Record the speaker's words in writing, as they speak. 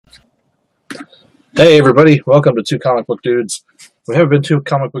Hey everybody, welcome to Two Comic Book Dudes. We haven't been two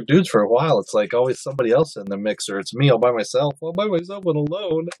comic book dudes for a while. It's like always somebody else in the mix, or it's me all by myself and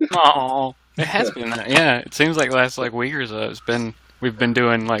alone. Oh, it has been that. Yeah, it seems like the last week or so we've been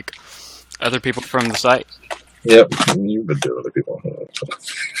doing other people from the site. Yep, you've been doing other people.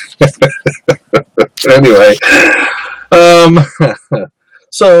 Anyway, um,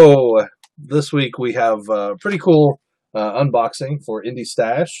 so this week we have a pretty cool unboxing for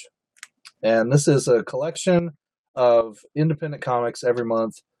IndyStash, and this is a collection of independent comics every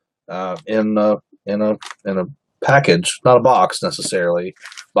month in a package, not a box necessarily.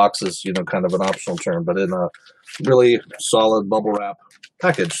 Box is kind of an optional term, but in a really solid bubble wrap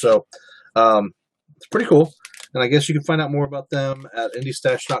package. So it's pretty cool, and I guess you can find out more about them at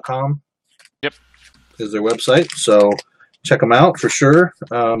IndyStash.com Yep, is their website. So check them out for sure.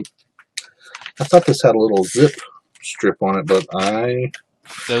 I thought this had a little zip strip on it, but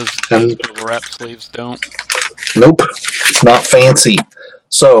those bubble wrap sleeves don't. nope, it's not fancy.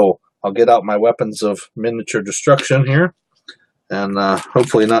 So I'll get out my weapons of miniature destruction here, and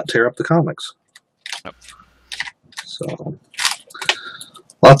hopefully not tear up the comics. Yep. So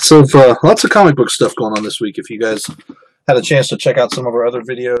lots of comic book stuff going on this week. If you guys had a chance to check out some of our other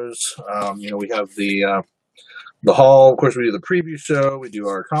videos, we have the haul. Of course, we do the preview show. We do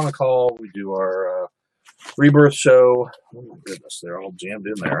our comic haul. We do our rebirth show. Oh my goodness, they're all jammed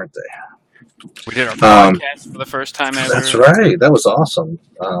in there, aren't they? We did our podcast for the first time ever. That's right. That was awesome.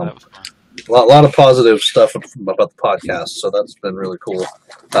 That was fun. Lot of positive stuff about the podcast, so that's been really cool.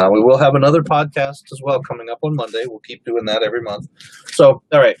 We will have another podcast as well coming up on Monday. We'll keep doing that every month. So,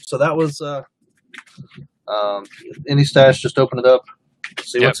 all right. So that was IndyStash. Just open it up,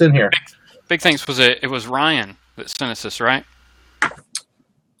 see Yep. what's in here. Big thanks it was Ryan that sent us this, right?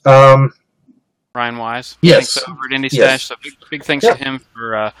 Um, Ryan Wise. yes. Thanks over at IndyStash. Yes. So big thanks Yep. to him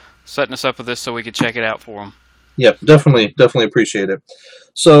for setting us up with this so we could check it out for him. Yep. Definitely appreciate it.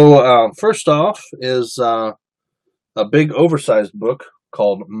 So first off is a big oversized book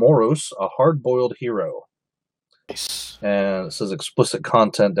called Moros, a hard-boiled hero. Nice. And it says explicit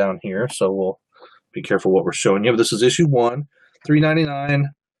content down here, so we'll be careful what we're showing you. But this is issue 1, $3.99.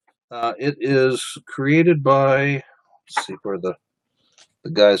 It is created by, let's see where the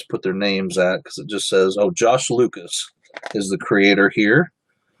guys put their names at, because it just says, Josh Lucas is the creator here.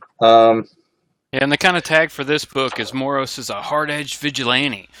 Yeah, and the kind of tag for this book is Moros is a hard-edged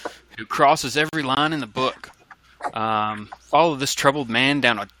vigilante who crosses every line in the book. Follow this troubled man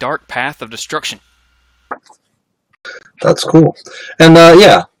down a dark path of destruction. That's cool. And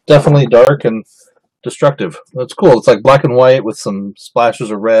yeah, definitely dark and destructive. That's cool. It's like black and white with some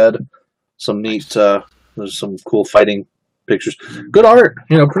splashes of red, some neat, there's some cool fighting pictures. Good art,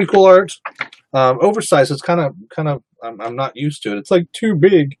 pretty cool art. Oversized, it's kind of, I'm not used to it. It's like too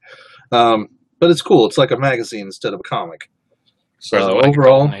big. But it's cool. It's like a magazine instead of a comic. So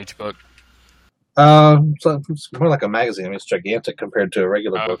overall, age book. so it's more like a magazine. I mean, it's gigantic compared to a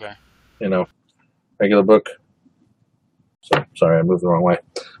regular book. Okay. Regular book. So sorry, I moved the wrong way.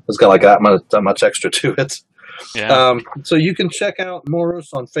 It's got like that much extra to it. Yeah. So you can check out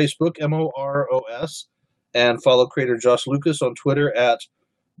Moros on Facebook, Moros, and follow creator Josh Lucas on Twitter at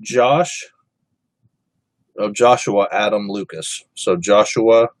Joshua Adam Lucas. So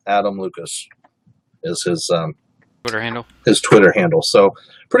Joshua Adam Lucas is his Twitter handle. So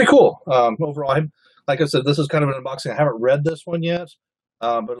pretty cool. Overall, like I said, this is kind of an unboxing. I haven't read this one yet,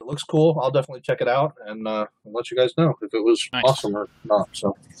 but it looks cool. I'll definitely check it out and I'll let you guys know if it was awesome or not.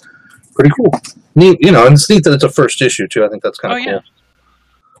 So pretty cool. Neat, and it's neat that it's a first issue too. I think that's kind of cool. Yeah.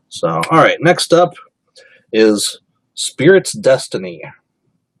 So all right, next up is Spirit's Destiny,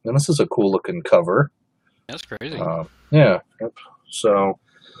 and this is a cool looking cover. That's crazy. Yeah. Yep. So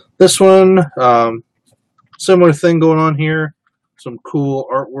this one, similar thing going on here. Some cool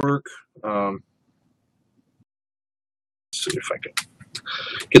artwork. Let's see if I can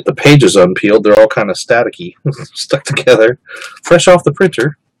get the pages unpeeled. They're all kind of staticky, stuck together, fresh off the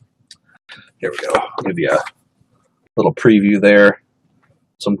printer. Here we go. I'll give you a little preview there.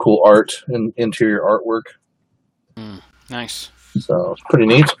 Some cool art and interior artwork. Nice. So it's pretty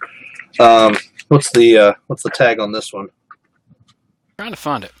neat. What's the tag on this one? Trying to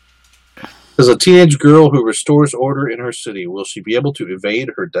find it. As a teenage girl who restores order in her city, will she be able to evade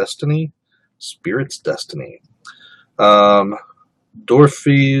her destiny? Spirit's Destiny.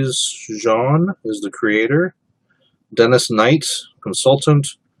 Dorothy's Jean is the creator. Dennis Knight, consultant.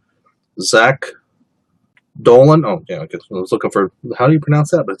 Zach Dolan. Oh, yeah, I was looking for, how do you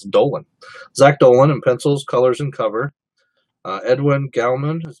pronounce that? But it's Dolan. Zach Dolan in pencils, colors, and cover. Edwin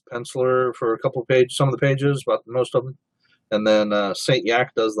Gallman is penciler for some of the pages, about most of them. And then Saint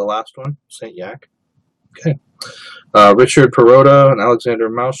Yak does the last one. Saint Yak. Okay. Richard Perrotta and Alexander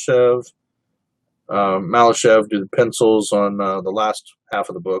Malashev do the pencils on the last half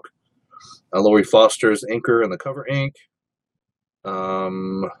of the book. Lori Foster's inker and the cover ink.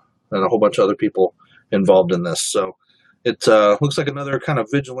 And a whole bunch of other people involved in this. So it looks like another kind of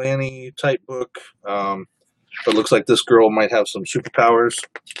vigilante type book. But it looks like this girl might have some superpowers.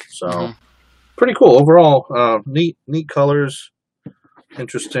 So pretty cool overall. Neat colors.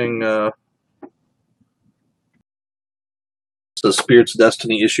 Interesting. So Spirit's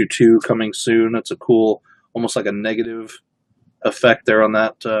Destiny issue 2 coming soon. That's a cool, almost like a negative effect there on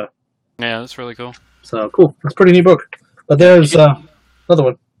that. Yeah, that's really cool. So cool. That's a pretty neat book. But there's another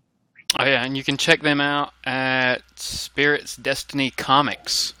one. Oh yeah, and you can check them out at Spirit's Destiny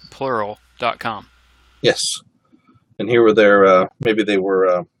Comics, plural.com. Yes. And here were their, maybe they were,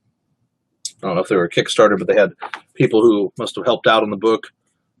 I don't know if they were Kickstarter, but they had people who must have helped out on the book.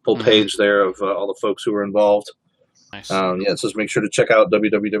 Full page there of all the folks who were involved. Nice. It says make sure to check out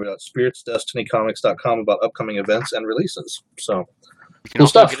www.spiritsdestinycomics.com about upcoming events and releases. So, cool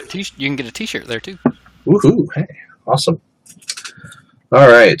stuff. You can get a T-shirt there too. Woohoo! Hey, awesome. All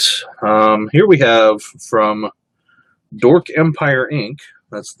right, here we have from Dork Empire Inc.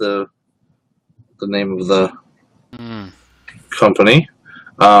 That's the name of the company.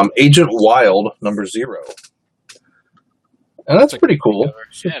 Agent Wild #0, and that's pretty cool.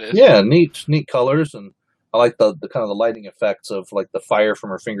 Yeah, it is. Yeah, neat colors, and I like the kind of the lighting effects of like the fire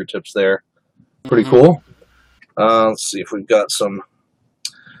from her fingertips there. Pretty cool. Let's see if we've got some.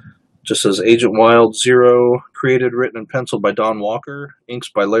 Just says Agent Wild 0, created, written, and penciled by Don Walker,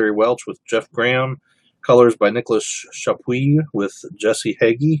 inks by Larry Welch with Jeff Graham, colors by Nicholas Chapuis with Jesse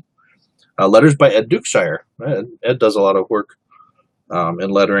Hagee, letters by Ed Dukeshire. Ed does a lot of work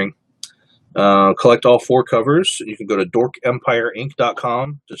in lettering. Collect all 4 covers. You can go to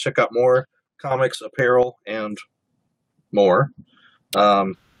dorkempireinc.com to check out more comics, apparel, and more.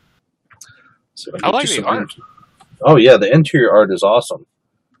 I like the art. Oh yeah, the interior art is awesome.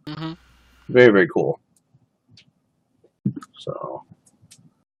 Very, very cool. So,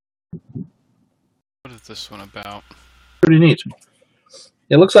 what is this one about? Pretty neat.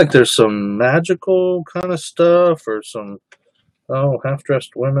 It looks like there's some magical kind of stuff, or some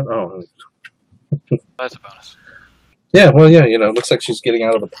half-dressed women. Oh, that's a bonus. Yeah, well, yeah, it looks like she's getting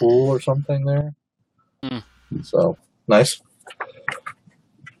out of the pool or something there. So nice.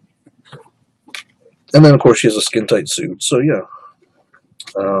 And then, of course, she has a skin-tight suit. So yeah.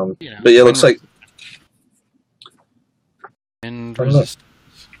 But yeah, it looks like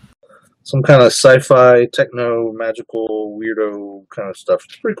some kind of sci-fi, techno, magical, weirdo kind of stuff.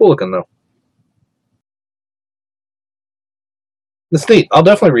 It's pretty cool looking, though. It's neat. I'll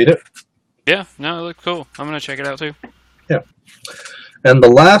definitely read it. Yeah, no, it looks cool. I'm going to check it out, too. Yeah. And the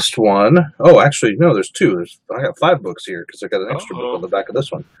last one... Oh, actually, no, there's 2. I got 5 books here, because I got an extra book on the back of this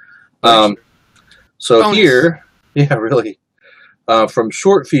one. So here... Yeah, really. From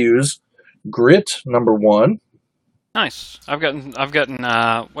Short Fuse, Grit #1. Nice. I've gotten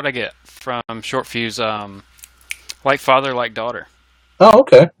what I get from Short Fuse, Like Father, Like Daughter. Oh,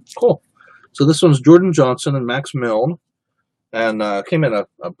 okay, cool. So this one's Jordan Johnson and Max Milne, and came in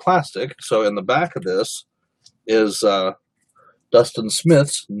a plastic. So in the back of this is Dustin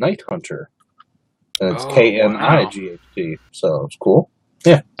Smith's Night Hunter, and it's KNIGHT. So it's cool.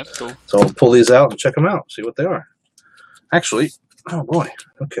 Yeah, that's cool. So we'll pull these out and check them out, see what they are. Actually, oh boy,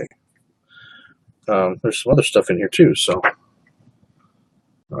 okay. There's some other stuff in here too. So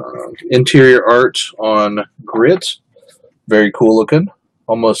interior art on Grit, very cool looking,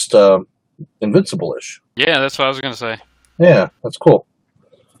 almost Invincible-ish. Yeah, that's what I was going to say. Yeah, that's cool.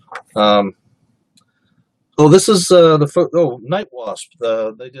 This is Night Wasp.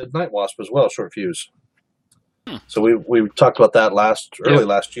 They did Night Wasp as well, Short Fuse. So we talked about that early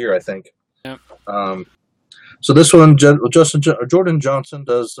last year, I think. Yep. So this one, Jordan Johnson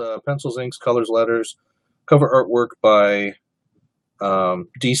does pencils, inks, colors, letters, cover artwork by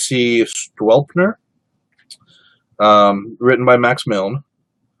DC Stwelpner, written by Max Milne.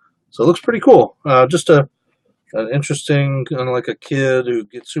 So it looks pretty cool. Just an interesting, kind of like a kid who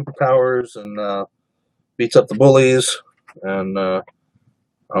gets superpowers and beats up the bullies. And I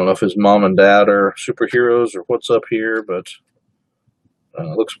don't know if his mom and dad are superheroes or what's up here, but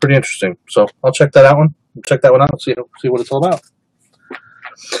it looks pretty interesting. So I'll check that out and see what it's all about.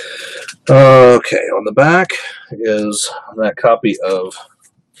 Okay, on the back is that copy of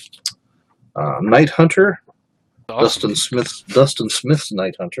Night Hunter, awesome. Dustin Smith's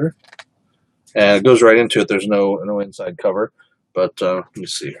Night Hunter, and it goes right into it. There's no inside cover, but let me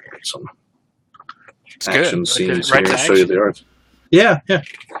see. Some action scenes here to show you the art. Yeah.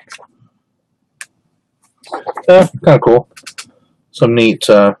 Yeah, kind of cool. Some neat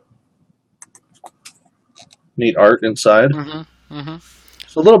art inside. Mm-hmm. Mm-hmm.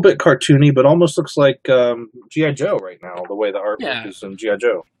 It's a little bit cartoony, but almost looks like G.I. Joe right now, the way the artwork Yeah. is in G.I.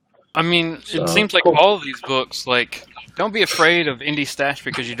 Joe. I mean, it So, seems like cool. all of these books, like, don't be afraid of IndyStash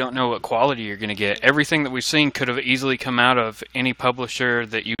because you don't know what quality you're going to get. Everything that we've seen could have easily come out of any publisher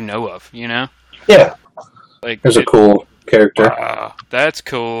that you know of, you know? Yeah, Like, there's a cool character. wow, that's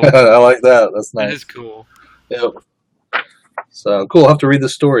cool. I like that. That's That is nice. cool. Yep. So, cool. I'll have to read the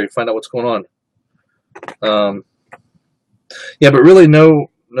story, find out what's going on. Yeah, but really no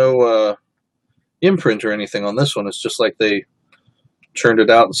imprint or anything on this one. It's just like they churned it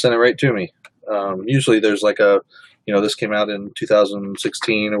out and sent it right to me. Usually there's like this came out in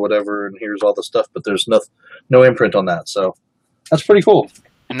 2016 or whatever, and here's all the stuff, but there's no imprint on that. So that's pretty cool.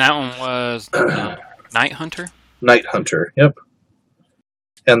 And that one was Night Hunter? Night Hunter, yep.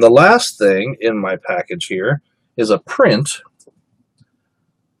 And the last thing in my package here is a print,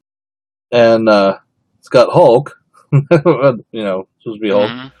 and it's got Hulk, supposed to be Hulk,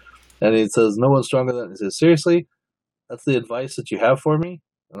 Mm-hmm. and he says, "No one's stronger than." He says, "Seriously, that's the advice that you have for me?"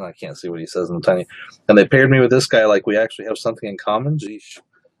 And I can't see what he says in the tiny. And they paired me with this guy, like we actually have something in common. Geesh.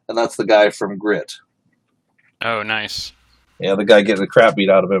 And that's the guy from Grit. Oh, nice. Yeah, the guy getting the crap beat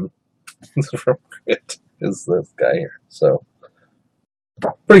out of him from Grit is this guy here. So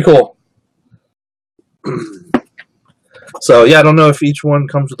pretty cool. So yeah, I don't know if each one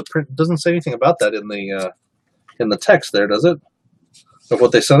comes with a print. It doesn't say anything about that in the text there, does it? Of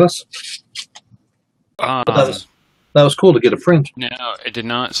what they sent us. But that was cool to get a print. No, it did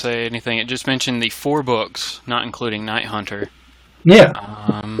not say anything. It just mentioned the 4 books, not including Night Hunter. Yeah.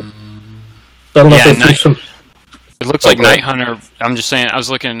 I don't know it looks like Night Hunter. I'm just saying. I was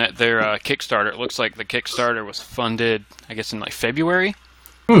looking at their Kickstarter. It looks like the Kickstarter was funded, I guess, in like February.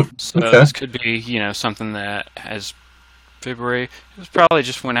 So this could be, something that has February. It was probably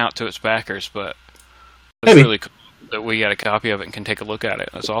just went out to its backers, but it's really cool that we got a copy of it and can take a look at it.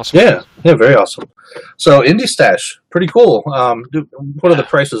 That's awesome. Yeah, very awesome. So IndyStash, pretty cool. What are the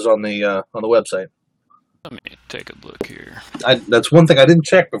prices on the website? Let me take a look here. That's one thing I didn't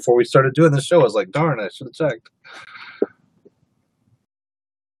check before we started doing this show. I was like, darn, I should have checked.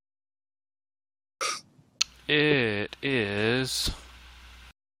 It is.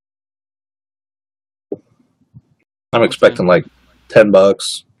 I'm expecting like $10,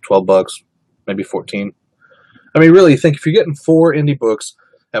 $12, maybe 14. I mean, really, think if you're getting 4 indie books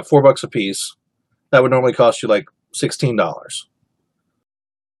at $4 a piece, that would normally cost you like $16.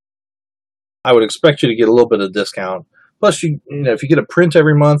 I would expect you to get a little bit of discount. Plus, if you get a print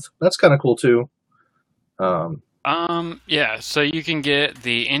every month, that's kind of cool too. Yeah. So you can get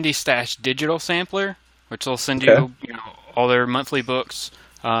the IndyStash digital sampler, which will send you, all their monthly books,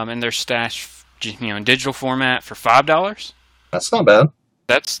 in their stash, in digital format for $5. That's not bad.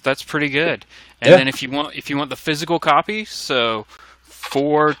 That's pretty good. And then if you want the physical copy, so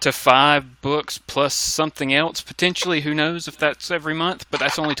 4 to 5 books plus something else potentially. Who knows if that's every month? But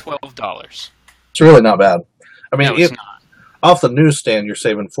that's only $12. It's really not bad. I mean, no, it's not. Off the newsstand, you're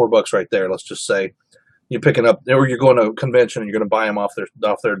saving $4 right there. Let's just say you're picking up, or you're going to a convention and you're going to buy them off their.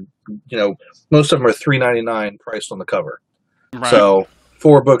 Most of them are $3.99 priced on the cover. Right. So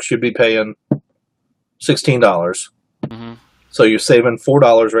 4 books you'd be paying $16. Mm-hmm. So you're saving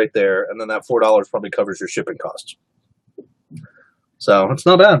 $4 right there, and then that $4 probably covers your shipping costs. So it's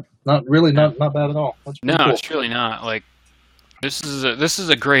not bad. Not bad at all. No, cool. It's really not. Like this is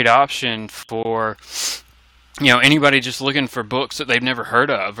a great option for anybody just looking for books that they've never heard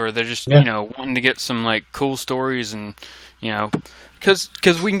of, or they're just wanting to get some like cool stories, and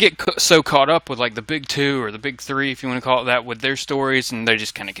because we can get so caught up with like the big 2 or the big 3, if you want to call it that, with their stories, and they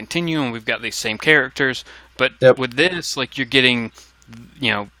just kind of continue, and we've got these same characters. But with this, like, you're getting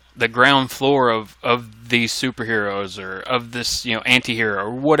the ground floor of these superheroes, or of this anti-hero,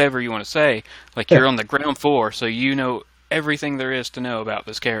 or whatever you want to say. Like you're on the ground floor, so you know everything there is to know about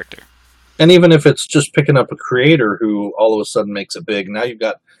this character. And even if it's just picking up a creator who all of a sudden makes it big, now you've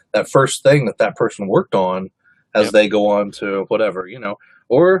got that first thing that person worked on as they go on to whatever,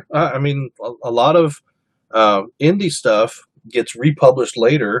 Or, I mean, a lot of indie stuff gets republished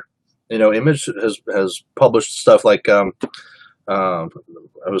later. Image has published stuff like, I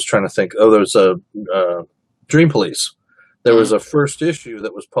was trying to think, there's a Dream Police. There was a first issue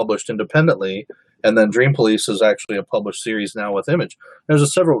that was published independently, and then Dream Police is actually a published series now with Image.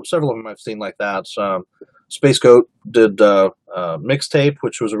 There's several of them I've seen like that. Space Goat did Mixtape,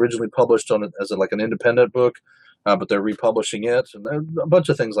 which was originally published on it as like an independent book, but they're republishing it, and there's a bunch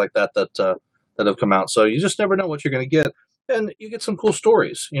of things like that have come out. So you just never know what you're going to get, and you get some cool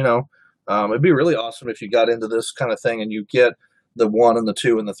stories. It'd be really awesome if you got into this kind of thing and you get the 1 and the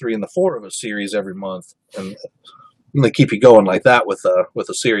 2 and the 3 and the 4 of a series every month, and they keep you going like that with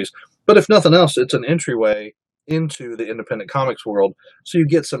a series. But if nothing else, it's an entryway into the independent comics world. So you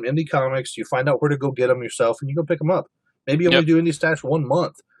get some indie comics, you find out where to go get them yourself, and you go pick them up. Maybe you only do IndyStash 1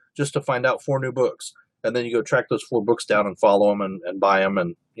 month just to find out 4 new books, and then you go track those 4 books down and follow them and buy them,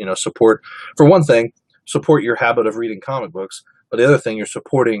 and support. For one thing, support your habit of reading comic books. But the other thing, you're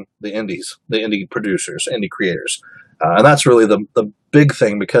supporting the indies, the indie producers, indie creators. And that's really the big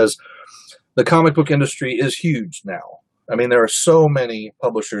thing, because the comic book industry is huge now. I mean, there are so many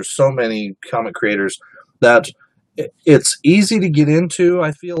publishers, so many comic creators that it's easy to get into.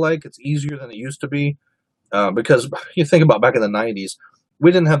 I feel like it's easier than it used to be, because you think about back in the 90s,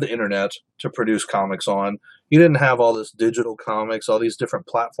 we didn't have the internet to produce comics on. You didn't have all this digital comics, all these different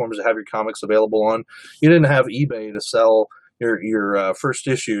platforms to have your comics available on. You didn't have eBay to sell your first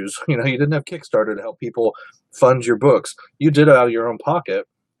issues. You didn't have Kickstarter to help people fund your books. You did it out of your own pocket,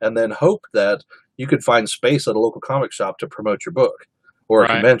 and then hope that you could find space at a local comic shop to promote your book, or a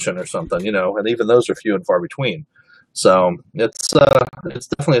convention or something. And even those are few and far between. So it's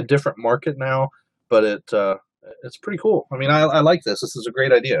definitely a different market now, but it's pretty cool. I mean, I like this. This is a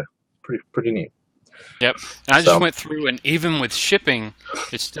great idea. Pretty neat. Yep. And I just went through, and even with shipping,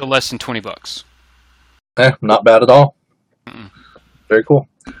 it's still less than $20. Not bad at all. Very cool.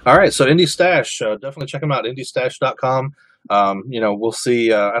 All right, so IndyStash, definitely check them out. IndyStash.com. We'll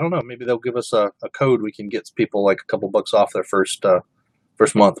see. I don't know. Maybe they'll give us a code we can get people like a couple bucks off their first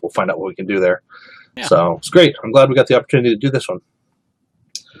month. We'll find out what we can do there. Yeah. So it's great. I'm glad we got the opportunity to do this one.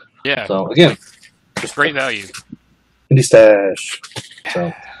 Yeah. So again, just great value. IndyStash.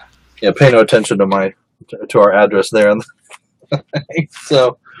 So yeah, pay no attention to our address there.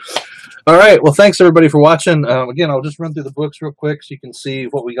 So. All right. Well, thanks everybody for watching. Again, I'll just run through the books real quick so you can see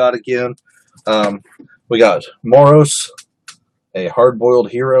what we got again. We got Moros, a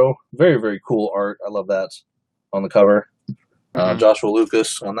hard-boiled hero. Very, very cool art. I love that on the cover. Joshua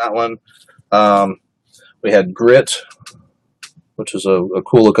Lucas on that one. We had Grit, which is a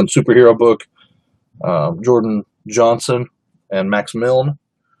cool-looking superhero book. Jordan Johnson and Max Milne.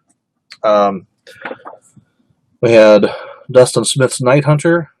 We had Dustin Smith's Night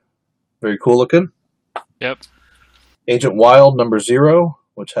Hunter. Very cool looking. Yep. Agent Wild #0,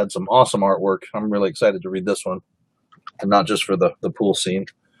 which had some awesome artwork. I'm really excited to read this one, and not just for the pool scene.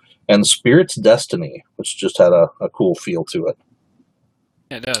 And Spirit's Destiny, which just had a cool feel to it.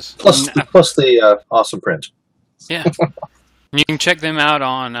 Yeah, it does. Plus the awesome print. Yeah. You can check them out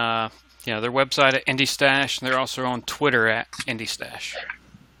on their website at IndyStash. They're also on Twitter at IndyStash.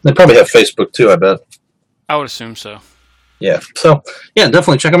 They probably have Facebook too, I bet. I would assume so. Yeah. So, yeah,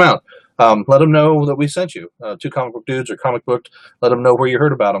 definitely check them out. Let them know that we sent you. 2 Comic Book Dudes or Comic Booked. Let them know where you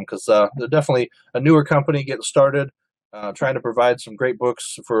heard about them, because they're definitely a newer company getting started, trying to provide some great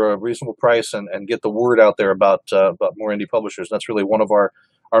books for a reasonable price and get the word out there about more indie publishers. That's really one of our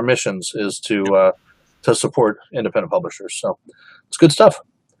missions, is to support independent publishers. So it's good stuff.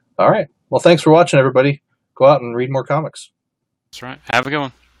 All right. Well, thanks for watching, everybody. Go out and read more comics. That's right. Have a good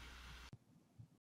one.